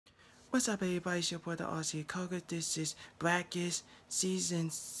What's up, everybody? It's your boy, the RC Koga. This is Brackets Season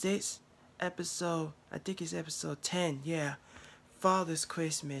 6, episode, I think it's episode 10, yeah, Father's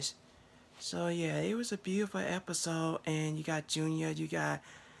Christmas. So, yeah, it was a beautiful episode, and you got Junior, you got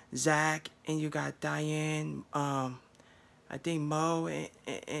Zach, and you got Diane, I think Mo,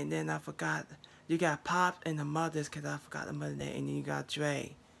 and then I forgot, you got Pop and the mothers, because I forgot the mother name, and then you got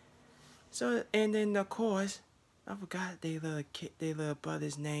Dre. So, and then, of course, I forgot their little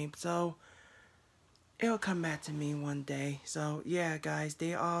brother's name, so it'll come back to me one day. So yeah, guys,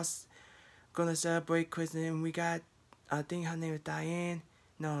 they all gonna celebrate Christmas, and we got, I think her name is Diane.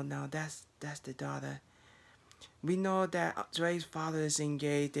 No, that's the daughter. We know that Dre's father is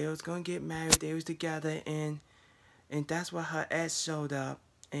engaged. They was gonna get married. They was together, and that's why her ex showed up,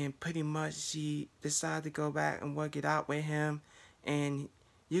 and pretty much she decided to go back and work it out with him, and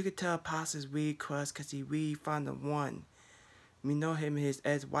you could tell Pops is really crushed because he really found the one. We know him and his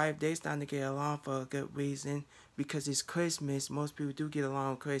ex-wife, they starting to get along for a good reason because it's Christmas. Most people do get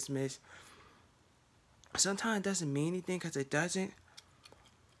along with Christmas. Sometimes it doesn't mean anything because it doesn't.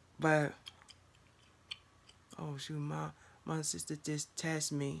 But, oh shoot, my sister just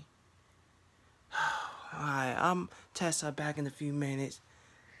texted me. Alright, I'm text her back in a few minutes.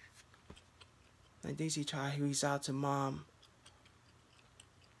 I think she tried to reach out to mom.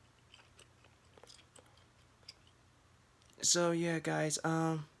 So yeah, guys,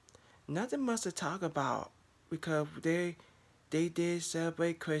 nothing much to talk about because they did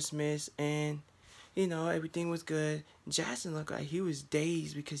celebrate Christmas, and you know everything was good. Jackson looked like he was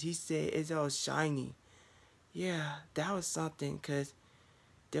dazed because he said it's all shiny. Yeah, that was something because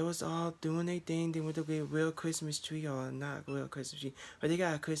they was all doing their thing. They went to get a real Christmas tree, or not a real Christmas tree, but they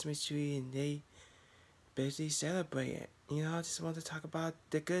got a Christmas tree and they basically celebrate it. You know, I just want to talk about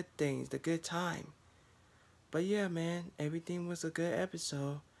the good things, the good time. But yeah, man, everything was a good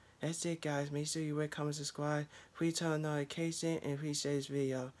episode. That's it, guys. Make sure you rate, comment, subscribe. Please turn on notification, and please share this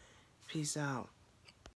video. Peace out.